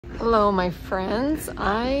Hello my friends,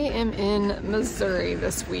 I am in Missouri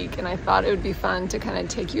this week and I thought it would be fun to kind of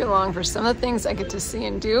take you along for some of the things I get to see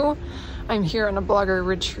and do. I'm here on a blogger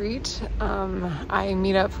retreat. I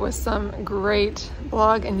meet up with some great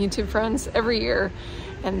blog and YouTube friends every year,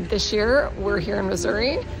 and this year we're here in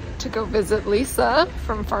Missouri to go visit Lisa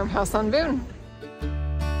from Farmhouse on Boone.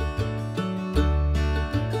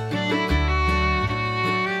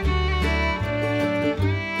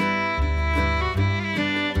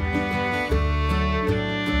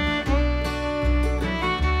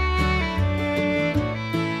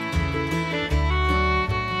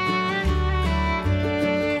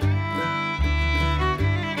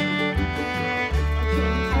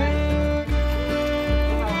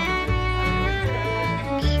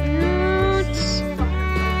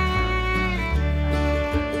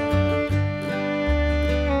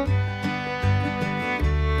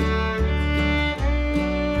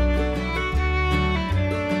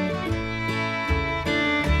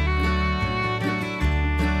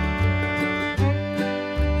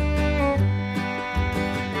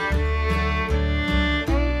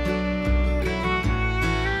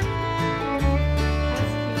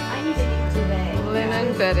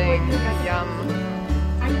 Bedding, yum.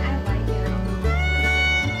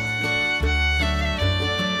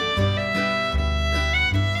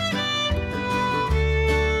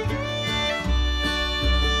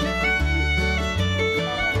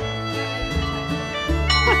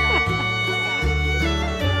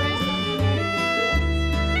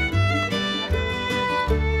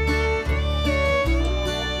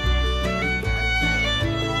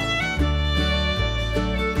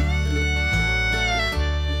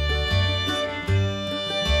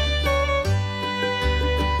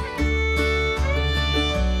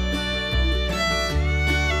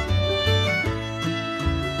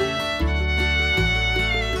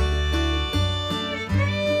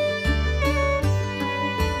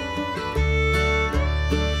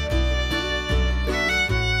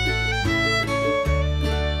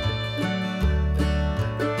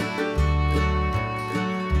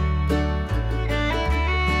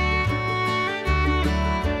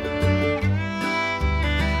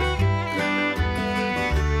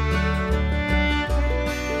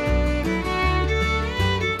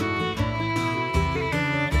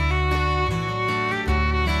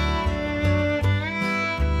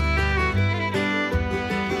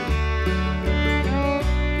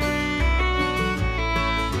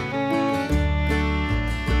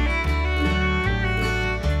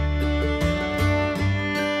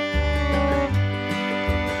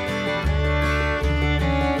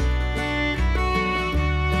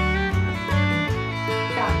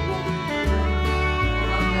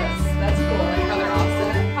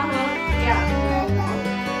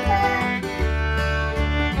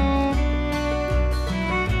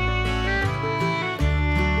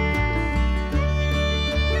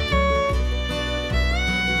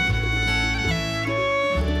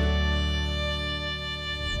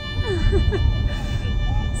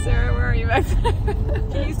 Sarah, where are you back there?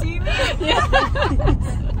 Can you see me? Yeah.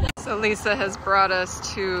 So Lisa has brought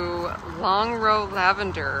us to Long Row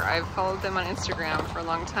Lavender. I've followed them on Instagram for a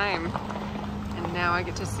long time, and now I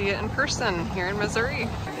get to see it in person here in Missouri.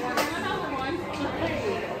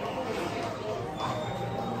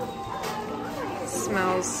 It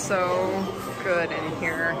smells so good in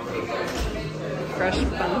here. Fresh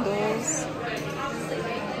bundles.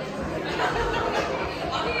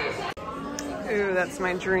 Ooh, that's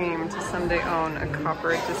my dream, to someday own a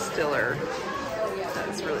copper distiller.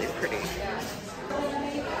 That's really pretty.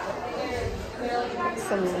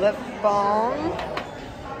 Some lip balm.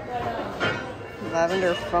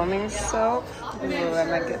 Lavender foaming soap. Ooh, I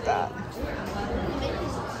might get that.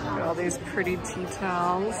 Got all these pretty tea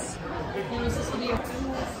towels.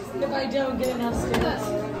 If I don't get enough students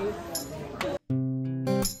already.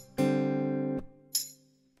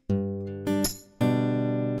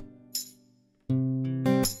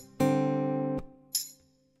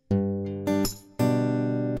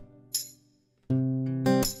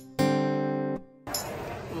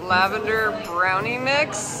 Lavender brownie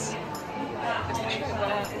mix.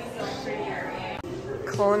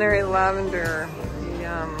 Culinary lavender.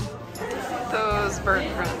 Yum. Those bird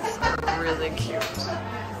prints are really cute.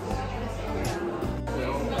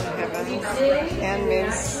 Heavens.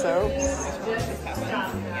 Handmade soaps.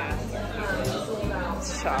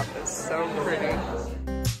 This shop is so pretty.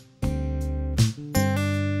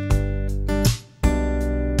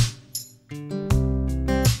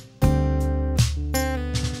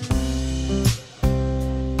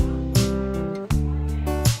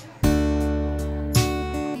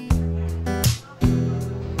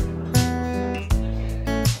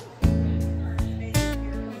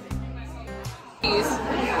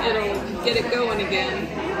 It'll get it going again.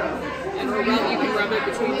 And you can rub it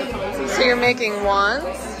between the palms. So you're making wands?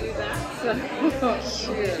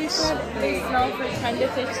 She said they smell for 10 to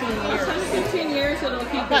 15 years. 10 to 15 years it'll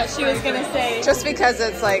keep. I thought she was going to say. Just because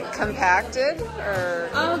it's like compacted, or?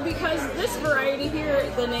 Because this variety here,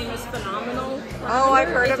 the name is Phenomenal. Oh, I've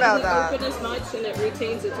heard about that. It doesn't open as much and it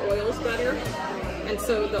retains its oils better. And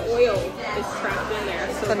so the oil is trapped in there.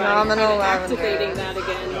 So Phenomenal by lavender. activating that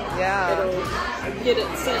again, it'll get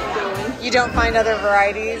its scent going. You don't find other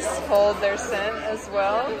varieties hold their scent as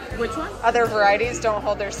well? Which one? Other varieties don't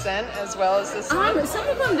hold their scent as well as this one? Some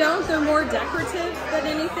of them don't. They're more decorative than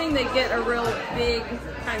anything. They get a real big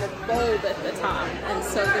kind of bulb at the top. And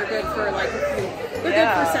so they're good for like, they're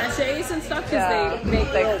good for sachets and stuff because they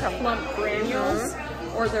make little plump granules.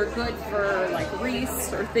 Or they're good for like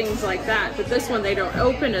wreaths or things like that. But this one, they don't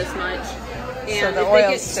open as much. And so if they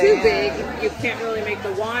get too big, you can't really make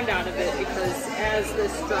the wand out of it because as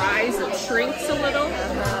this dries, it shrinks a little.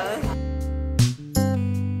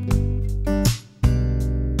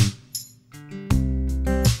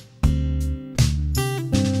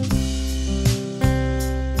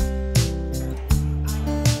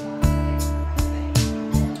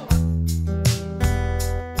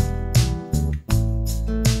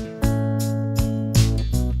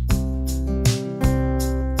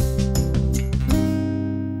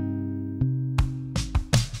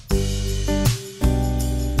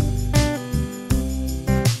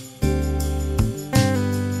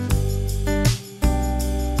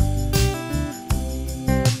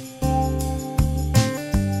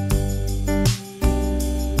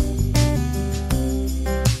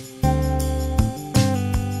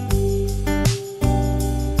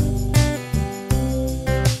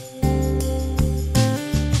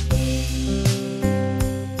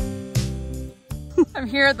 I'm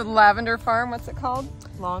here at the lavender farm. What's it called?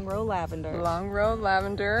 Long Row Lavender. Long Row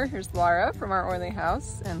Lavender. Here's Laura from our oily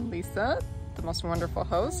house and Lisa, the most wonderful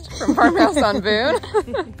host from Farmhouse on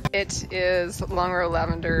Boone. It is Long Row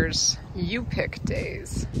Lavender's You Pick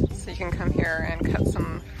days. So you can come here and cut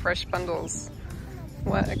some fresh bundles.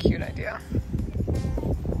 What a cute idea.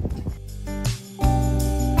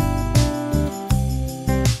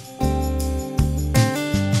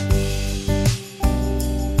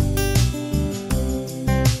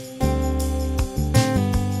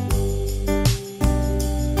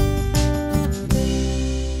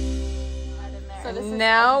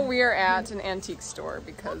 Now we are at an antique store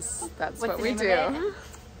because that's what we do.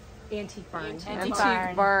 Antique Barn.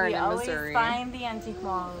 Antique Barn in Missouri. We always find the antique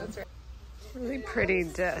malls. That's right. Really pretty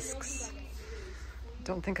discs.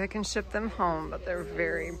 Don't think I can ship them home, but they're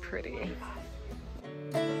very pretty.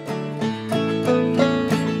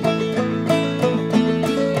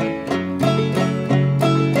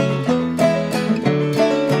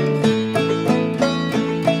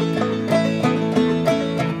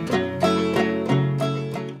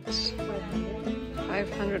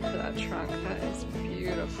 $500 for that trunk. That is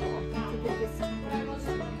beautiful.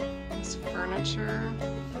 This furniture,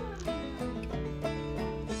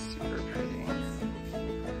 super pretty.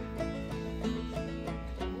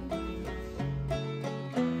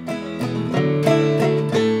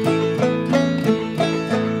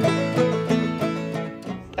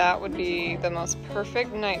 That would be the most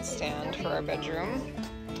perfect nightstand for our bedroom.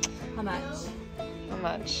 How much? How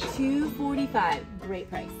much? $245. Great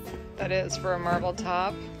price. That is for a marble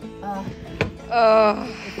top. Oh,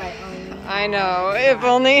 if I own. I know. If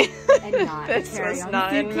only not this was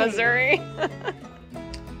not in Missouri.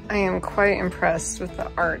 I am quite impressed with the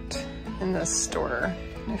art in this store.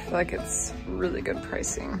 I feel like it's really good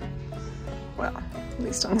pricing. Well, at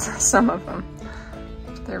least on some of them.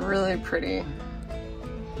 But they're really pretty.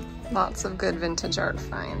 Lots of good vintage art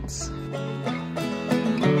finds.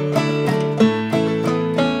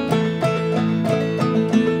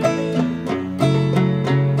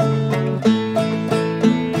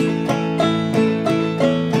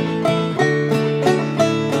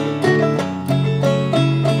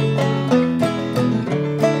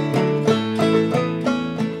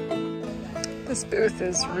 This booth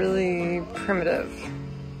is really primitive.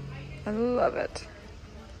 I love it.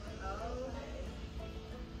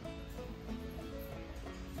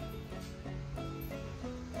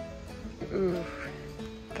 Ooh,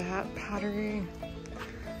 that pottery.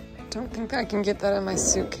 I don't think I can get that in my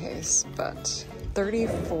suitcase, but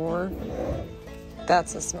 $34,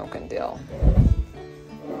 that's a smoking deal.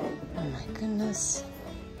 Oh my goodness.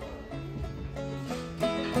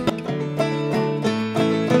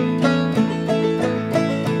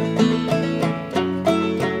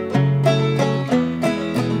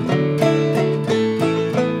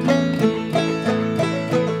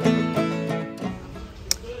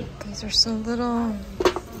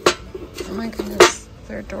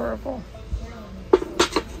 adorable.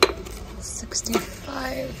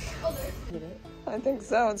 65. I think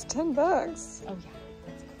so. It's $10. Oh,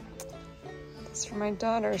 yeah. It's for my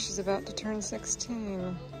daughter. She's about to turn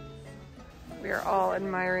 16. We are all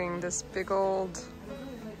admiring this big old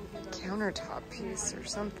countertop piece or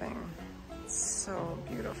something. It's so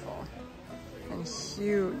beautiful and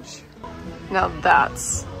huge. Now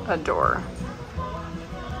that's a door.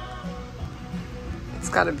 It's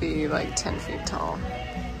got to be like 10 feet tall.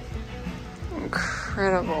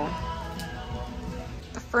 Incredible.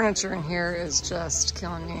 The furniture in here is just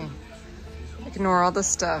killing me. Ignore all the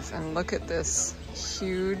stuff and look at this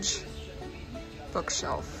huge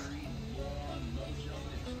bookshelf.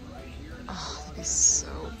 Oh, that'd be so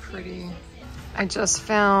pretty. I just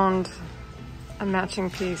found a matching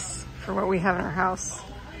piece for what we have in our house,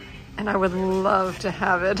 and I would love to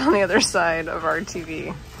have it on the other side of our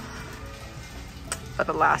TV. But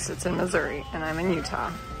alas, it's in Missouri and I'm in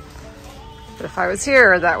Utah. But if I was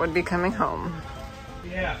here, that would be coming home.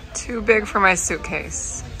 Yeah. Too big for my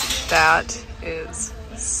suitcase. That is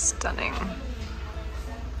stunning.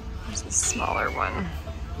 There's a smaller one.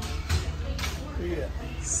 Yeah.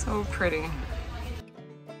 So pretty.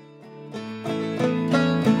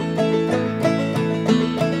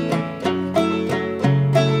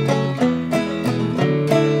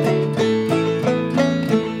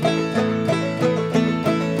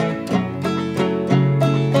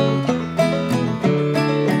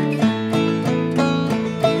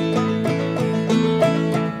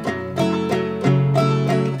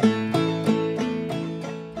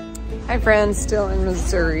 Hi friends, still in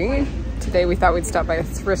Missouri. Today we thought we'd stop by a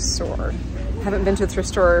thrift store. Haven't been to a thrift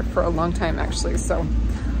store for a long time actually, so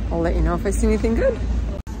I'll let you know if I see anything good.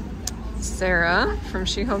 Sarah from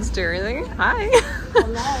She Holds Dairy. Hi.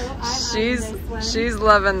 Hello. She's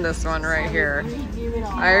loving this one right here.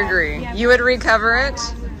 I agree. You would recover it?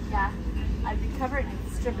 Yeah, I'd recover it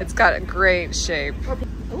and strip it. It's got a great shape.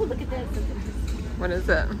 Oh, look at this. What is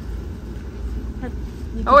it?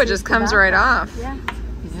 Oh, it just comes right off. Yeah.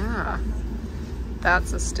 Yeah,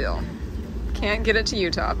 that's a steal. Can't get it to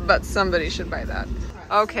Utah, but somebody should buy that.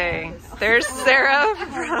 Okay, there's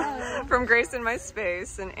Sarah from Grace in My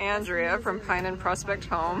Space, and Andrea from Pine and Prospect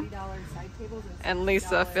Home, and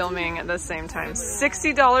Lisa filming at the same time.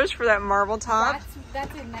 $60 for that marble top?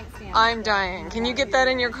 That's a nightstand. I'm dying. Can you get that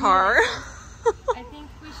in your car? I think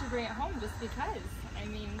we should bring it home just because. I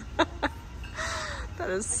mean, That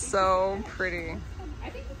is so pretty. I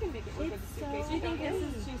think we can make it look like a suitcase. do you think this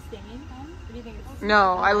is too stinging? Or do you think it's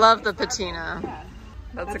No, I love the patina.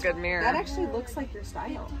 That's a good mirror. That actually looks like your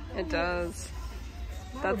style. It does.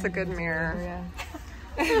 That's a good mirror.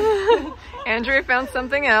 Andrea found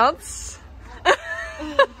something else.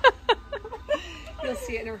 You'll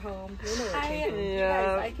see it in her home. You'll know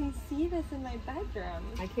Yeah. I can see this in my bedroom.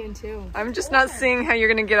 I can too. I'm just not seeing how you're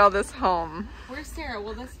gonna get all this home. Where's Sarah?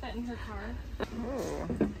 Will this fit in her car? Ooh,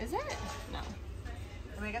 Is it? No.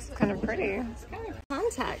 I mean, I guess it's kind of pretty. It's kind of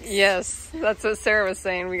context. Yes, that's what Sarah was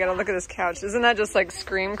saying. We gotta look at this couch. Isn't that just like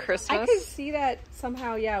Scream Christmas? I could see that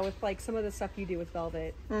somehow, yeah, with like some of the stuff you do with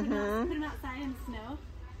velvet. put them outside in the snow?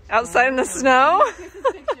 Outside in the snow?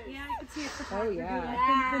 Yeah, I could see it. Oh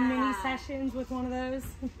yeah. The mini sessions with one of those.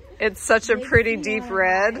 It's such a pretty deep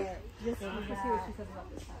red. Let's see what she says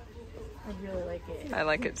about this. I really like it. I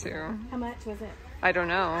like it too. How much was it? I don't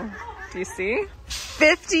know. Do you see?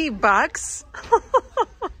 $50?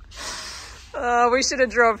 Oh, we should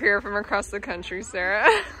have drove here from across the country, Sarah.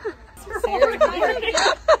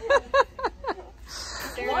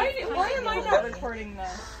 Why am I not recording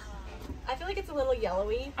this? I feel like it's a little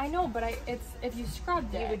yellowy. I know, but it's if you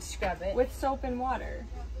scrubbed it. You would scrub it. With soap and water.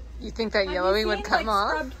 You think that yellowy would come like, off?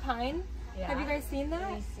 Scrubbed pine? Yeah. Have you guys seen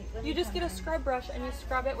that? You just get a scrub brush and you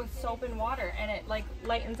scrub it with soap and water, and it like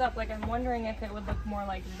lightens up. Like I'm wondering if it would look more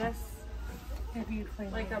like this,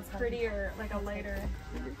 like a prettier, like a lighter.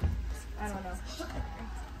 I don't know.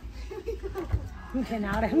 I'm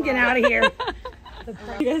getting out of here.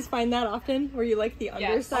 You guys find that often, where you like the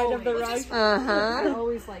underside of the rug? Uh-huh. I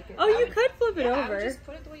always like it. Oh, you could flip it over. Just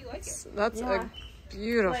put it the way you like it. That's a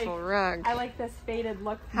beautiful rug. I like this faded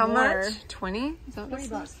look. How more. much? 20? Is that what it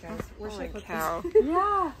 $20, says? guys. Holy cow.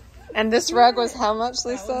 Yeah. And this rug was how much,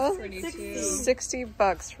 Lisa? 60.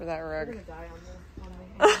 $60 for that rug.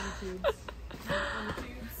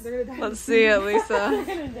 They're gonna die Let's see it, Lisa.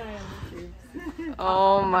 They're gonna die on the tubes.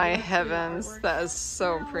 Oh my heavens. That is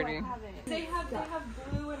so pretty. They have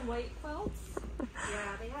blue and white quilts.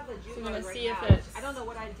 Yeah, they have the June I'm gonna right see if now. it's. I don't know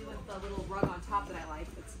what I'd do with the little rug on top that I like.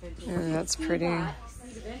 It's vintage. Ooh, that's pretty.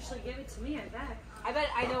 You'd eventually give it to me, I bet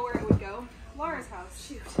I know where it would go. Laura's house.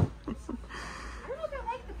 Shoot. I don't know if I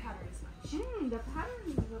like the pattern as much. The pattern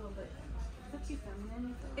too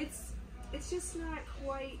feminine. It's just not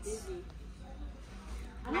quite.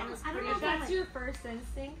 I don't know if that's your first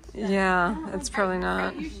instinct. Yeah, it's probably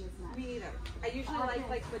not. Me neither. I usually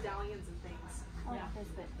like medallions and things. I like this,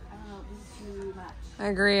 but I don't know. This is too much. I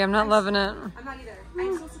agree. I'm not loving it. I'm not either.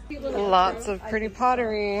 I'm supposed to be a little. Lots of pretty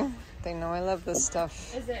pottery. They know I love this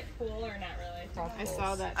stuff. Is it cool or not really? I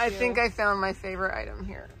saw that too. I think I found my favorite item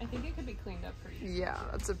here. I think it could be cleaned up pretty easy. Yeah,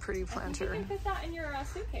 that's a pretty planter. You can fit that in your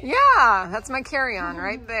suitcase. Yeah, that's my carry-on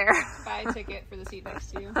right there. Buy a ticket for the seat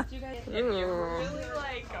next to you. Did you guys if you really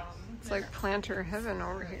like them? It's like planter heaven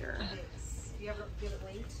over here. Do you have it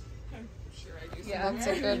late? I'm sure I do. Yeah,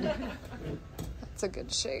 that's a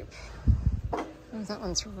good shape. Oh, that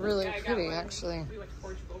one's really pretty, actually. We went to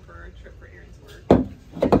Portugal for a trip for Aaron's work.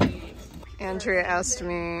 Andrea asked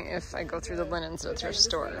me if I go through the linens at a thrift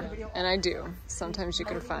store, and I do. Sometimes you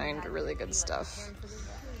can find really good stuff.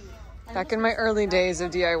 Back in my early days of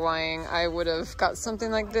DIYing, I would have got something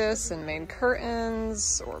like this and made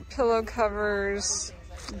curtains or pillow covers.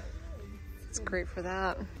 It's great for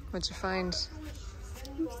that. What'd you find?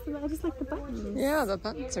 I just like the buttons. Yeah, the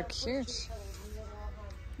buttons are cute.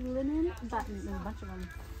 Linen buttons. There's a bunch of them.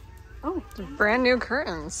 Oh, Brand new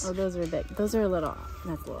curtains. oh, those are big. Those are a little.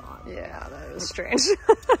 That's a little odd. Yeah, that is strange.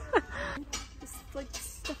 Just like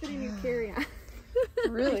stuff it in your carry-on.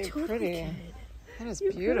 Really pretty. That is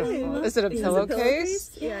beautiful. Is it a pillowcase?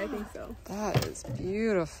 Yeah, I think so. That is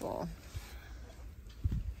beautiful.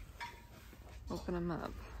 Open them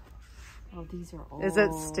up. Oh, these are old. Is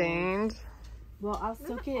it stained? Well, I'll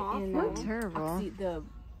soak it in. Not terrible.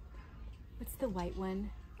 What's the white one?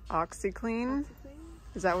 OxyClean?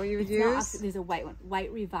 Is that what you would It's not use? there's a white one.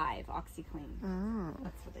 White Revive OxyClean. Oh.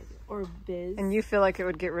 That's what they do. Or Biz. And you feel like it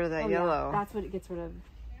would get rid of that yellow? Yeah, that's what it gets rid of.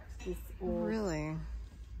 This old. Really?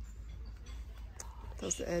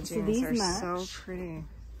 Those edgings these are match. so pretty.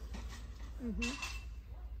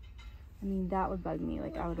 I mean, that would bug me.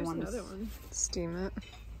 Like, I would want to. one. Steam it.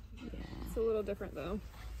 Yeah. It's a little different though.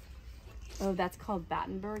 Oh, that's called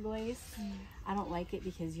Battenberg lace. I don't like it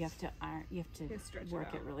because you have to iron. You have to stretch it work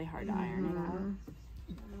out. it really hard to iron it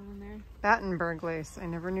out. Battenberg lace. I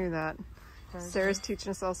never knew that. Sarah's teaching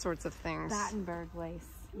us all sorts of things. Battenberg lace.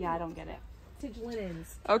 Yeah, I don't get it. Vintage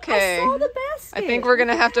linens. Okay. I saw the basket. I think we're going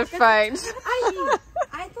to have to fight.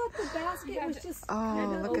 I thought the basket was just.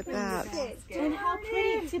 Oh, look at that. And how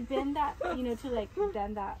pretty to bend that, you know, to like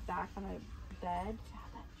bend that back on a bed.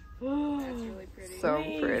 That's really pretty. So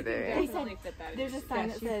They pretty. said Definitely fit that in. there's a sign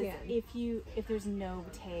that you says can. if there's no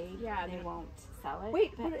tag, Yeah, they won't sell it.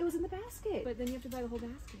 Wait, but it was in the basket. But then you have to buy the whole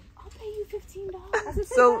basket. I'll pay you $15.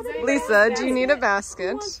 So, Lisa, do you need a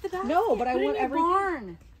basket? No, but I Put it want in your everything.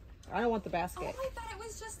 barn. I don't want the basket. I thought it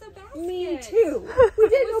was just the basket. Me too. We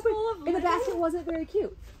did was open, full of and the linen. basket wasn't very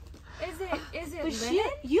cute. Is it But linen?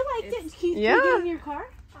 you liked it. Can you Yeah. put it in your car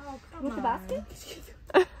Oh, come with the basket?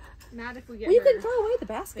 Not if we get Well, you her. can throw away the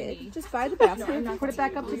basket. Just buy the basket I'm and not put it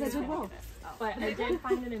back up to gonna the Goodwill. But I did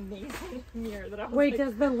find an amazing mirror that I was Wait, like,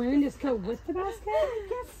 does the linen just go with the basket? I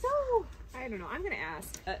guess so. I don't know. I'm gonna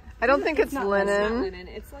ask. I don't think it's It's not linen. linen.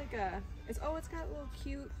 It's like a. It's got a little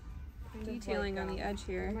cute detailing on the edge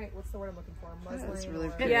here. Right, what's the word I'm looking for? Muslin. That's really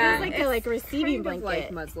or- pretty. Yeah, like a receiving kind of blanket.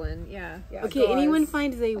 like muslin. Yeah. Yeah, Okay, gauze. anyone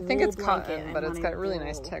finds a I think it's wool cotton, blanket, but I it's want got really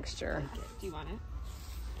nice wool. texture. Do you want it?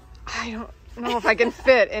 I don't know if I can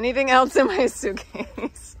fit anything else in my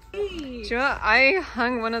suitcase. Do you know what? I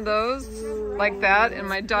hung one of those like that in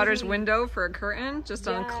my daughter's window for a curtain, just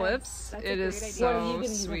on clips. It is What are you so gonna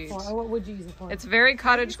use it sweet. for? Or what would you use it for? It's very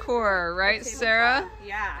cottagecore, right, Sarah?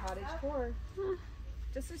 Yeah. cottage core.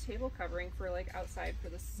 Just a table covering for like outside for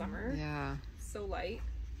the summer. Yeah. So light.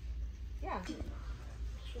 Yeah.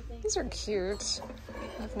 These are cute.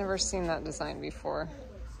 I've never seen that design before.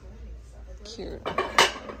 Cute.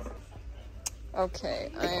 Okay,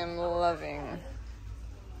 I am loving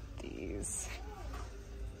these.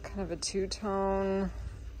 Kind of a two-tone,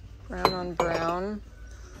 brown on brown.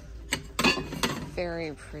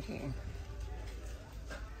 Very pretty.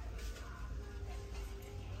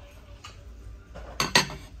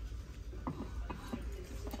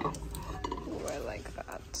 Ooh, I like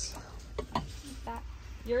that.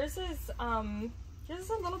 Yours is a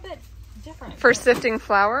little bit different. For sifting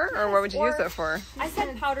flour, or what would you use it for? I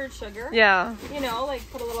said powdered sugar. Yeah, You know, like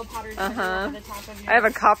put a little powdered sugar Uh-huh. over the top of your. I have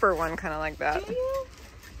a copper one kind of like that. Do you?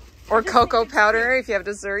 Or just cocoa think it's powder. If you have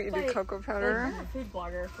dessert, you do Like, cocoa powder. I'm a food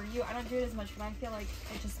blogger. For you, I don't do it as much, but I feel like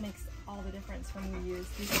it just makes all the difference when you use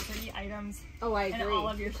these pretty items Oh, I in agree. all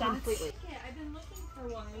of your shots. Completely. Yeah, I've been looking for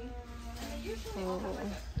one.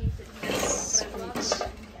 Sweet.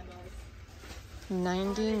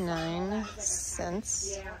 99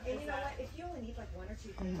 cents. And you know what? If you only need like one or two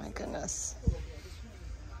Oh my goodness.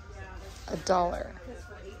 $1.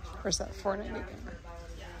 Or is that $4.99?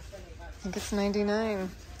 I think it's 99.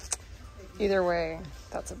 Either way,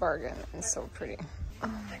 that's a bargain and so pretty. Oh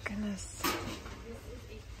my goodness.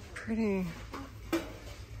 Pretty.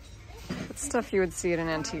 That's stuff you would see at an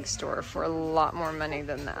antique store for a lot more money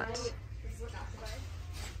than that.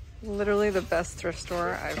 Literally the best thrift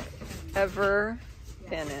store I've ever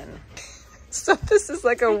been in. So this is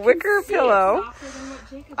like a wicker pillow.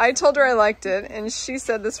 I told her I liked it, and she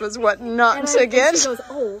said this was what not to get. She goes,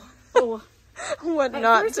 oh. What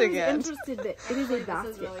not to get. It is a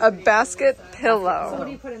basket. A basket pillow. So what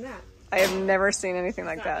do you put in that? I have never seen anything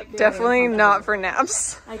like that. Definitely not for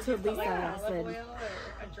naps. I told Lisa, I said,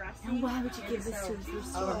 and why would you give this to the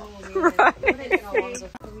store? Right. 3XL.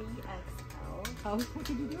 Oh, what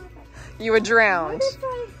did you do with that? You would drown. What if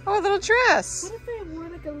I, Oh, a little dress. what if I wore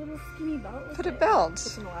like a little skinny belt with Put a it? belt. Put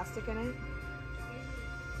some elastic in it.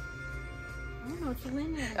 I don't know, it's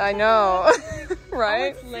linen. I know.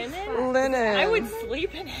 Right? Oh, linen? Linen. I would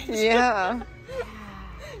sleep in it. Yeah.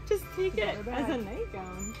 Just take it as a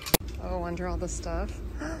nightgown. Oh, under all the stuff.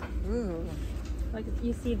 Ooh. Like if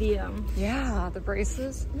you see the Yeah, the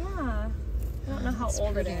braces. yeah. I don't know how That's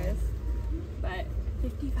old pretty. it is, but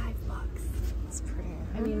 $55. It's pretty.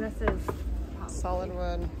 I mean, this is Solid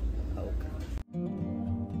wood. oak.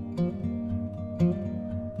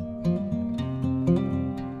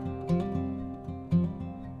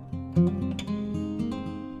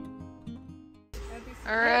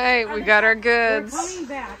 All right, we got our They're goods. coming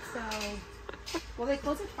back, so well, they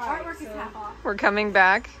close at 5. Artwork is half off. We're coming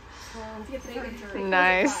back. To get the furniture.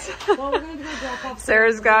 Nice. Well, we're gonna go drop off.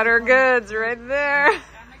 Sarah's got her goods right there.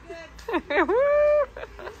 Woo.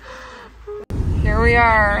 Here we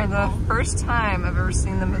are, the first time I've ever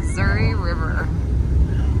seen the Missouri River.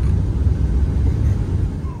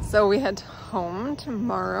 So we head home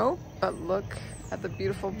tomorrow, but look at the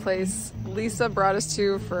beautiful place Lisa brought us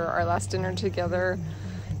to for our last dinner together.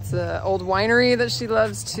 It's an old winery that she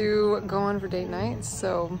loves to go on for date night,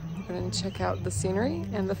 so we're gonna check out the scenery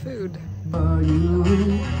and the food.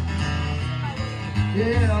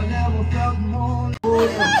 Yeah, I never felt more.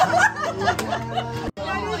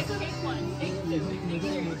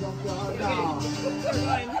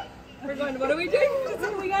 We're going. What are we doing?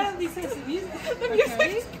 We got at least some music. The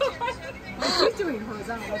music's going. She's doing it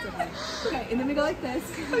horizontal. That's okay. Okay, and then we go like this.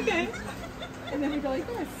 Okay. And then we go like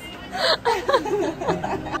this.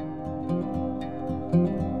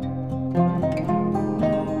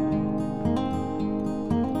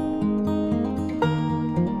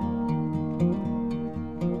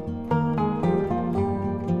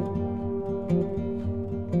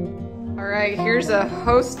 All right, here's a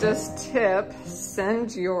hostess tip.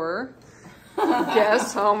 Send your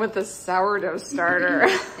guests home with a sourdough starter.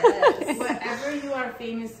 Yes. Whatever you are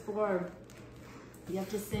famous for, you have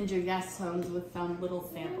to send your guests home with some little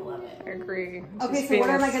sample of it. I agree. Okay, Just so what being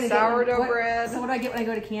am a I gonna sourdough get? bread. So what do I get when I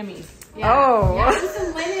go to Cammy's? Oh. Yeah, do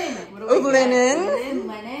some linen. What do Oh, we get? linen.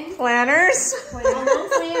 Linen. Planners. A little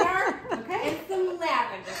planner. Okay. And some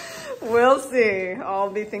lavender. We'll see. I'll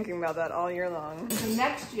be thinking about that all year long. So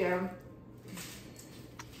next year,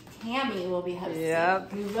 Tammy will be hosting.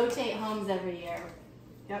 Yep. We rotate homes every year.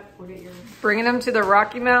 Yep, we'll get your. Bringing them to the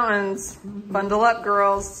Rocky Mountains. Bundle up,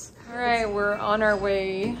 girls. All right, we're on our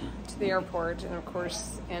way to the airport, and of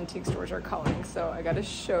course, antique stores are calling, so I gotta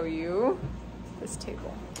show you this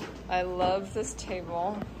table. I love this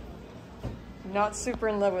table. Not super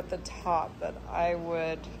in love with the top, but I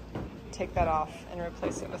would take that off and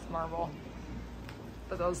replace it with marble.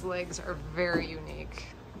 But those legs are very unique.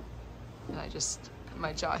 And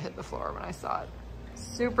my jaw hit the floor when I saw it.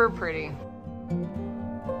 Super pretty.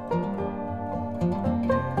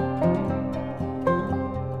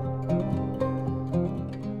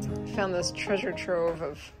 Found this treasure trove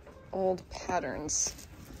of old patterns.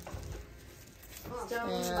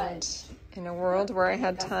 And in a world where I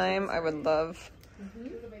had time, I would love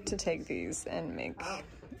to take these and make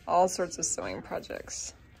all sorts of sewing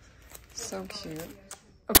projects. So cute.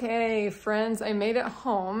 Okay, friends, I made it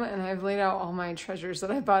home and I've laid out all my treasures that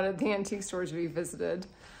I bought at the antique stores we visited.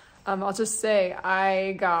 I'll just say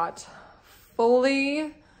I got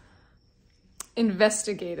fully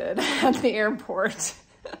investigated at the airport.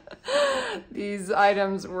 These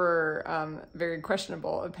items were very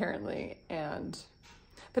questionable, apparently,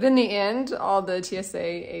 but in the end, all the TSA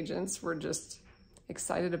agents were just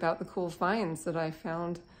excited about the cool finds that I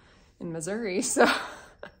found in Missouri, so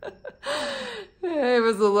it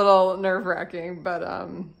was a little nerve-wracking, but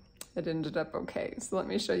it ended up okay. So let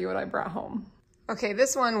me show you what I brought home. Okay,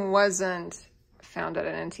 this one wasn't found at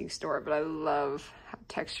an antique store, but I love how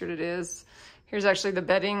textured it is. Here's actually the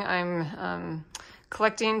bedding I'm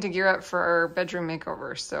collecting to gear up for our bedroom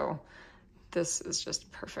makeover. So this is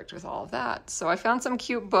just perfect with all of that. So I found some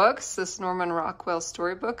cute books. This Norman Rockwell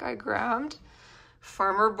storybook I grabbed.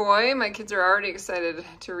 Farmer Boy, my kids are already excited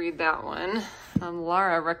to read that one.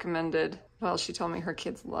 Lara recommended, well, she told me her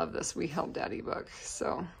kids love this We Held Daddy book.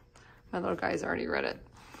 So my little guy's already read it.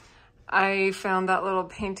 I found that little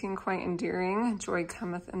painting quite endearing, Joy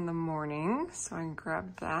Cometh in the Morning. So I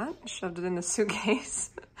grabbed that, shoved it in the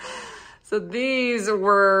suitcase. So these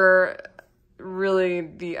were really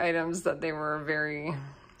the items that they were very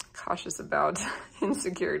cautious about in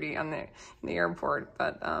security in the airport,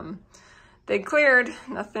 but they cleared.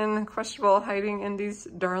 Nothing questionable hiding in these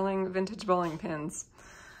darling vintage bowling pins.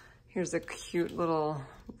 Here's a cute little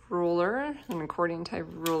ruler, an accordion type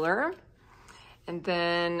ruler. And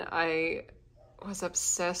then I was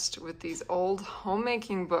obsessed with these old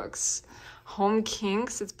homemaking books, Home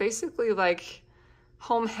Kinks. It's basically like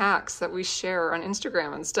home hacks that we share on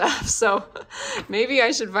Instagram and stuff. So maybe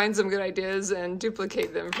I should find some good ideas and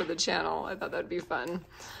duplicate them for the channel. I thought that'd be fun.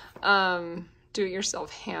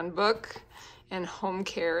 Do-it-yourself handbook and home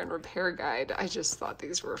care and repair guide. I just thought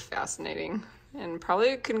these were fascinating and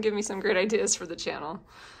probably can give me some great ideas for the channel.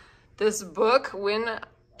 This book, when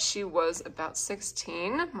she was about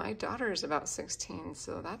 16, my daughter's about 16,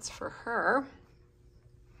 so that's for her.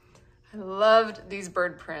 I loved these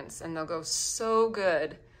bird prints, and they'll go so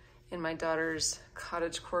good in my daughter's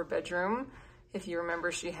cottagecore bedroom. If you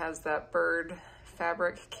remember, she has that bird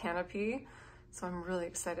fabric canopy, so I'm really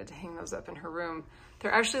excited to hang those up in her room.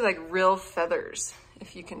 They're actually like real feathers,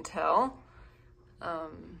 if you can tell,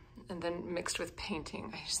 and then mixed with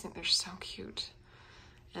painting. I just think they're so cute.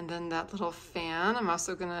 And then that little fan, I'm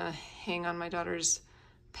also gonna hang on my daughter's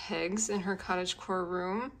pegs in her cottagecore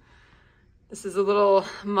room. This is a little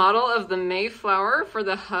model of the Mayflower for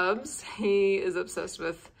the hubs. He is obsessed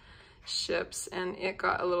with ships, and it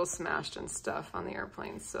got a little smashed and stuff on the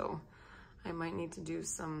airplane, so I might need to do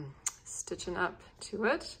some stitching up to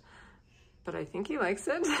it, but I think he likes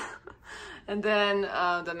it. And then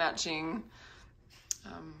the matching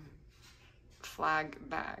flag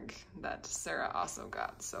bag that Sarah also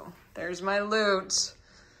got. So there's my loot.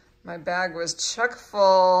 My bag was chock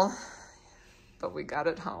full, but we got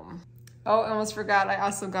it home. Oh, I almost forgot, I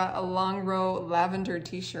also got a long row lavender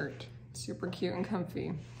t-shirt. Super cute and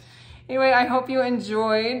comfy. Anyway, I hope you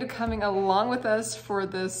enjoyed coming along with us for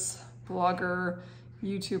this blogger,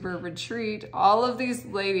 YouTuber retreat. All of these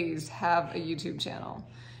ladies have a YouTube channel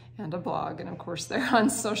and a blog, and of course they're on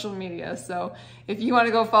social media. So if you want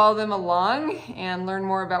to go follow them along and learn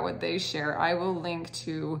more about what they share, I will link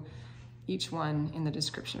to each one in the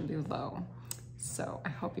description below. So I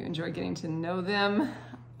hope you enjoy getting to know them.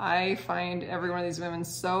 I find every one of these women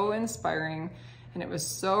so inspiring, and it was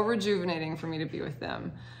so rejuvenating for me to be with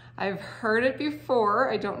them. I've heard it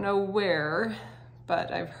before, I don't know where,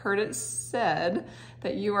 but I've heard it said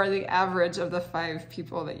that you are the average of the 5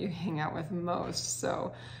 people that you hang out with most.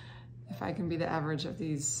 So if I can be the average of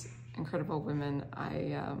these incredible women,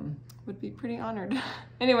 I would be pretty honored.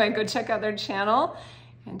 Anyway, go check out their channel,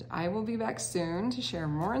 and I will be back soon to share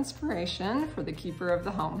more inspiration for the keeper of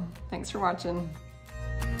the home. Thanks for watching.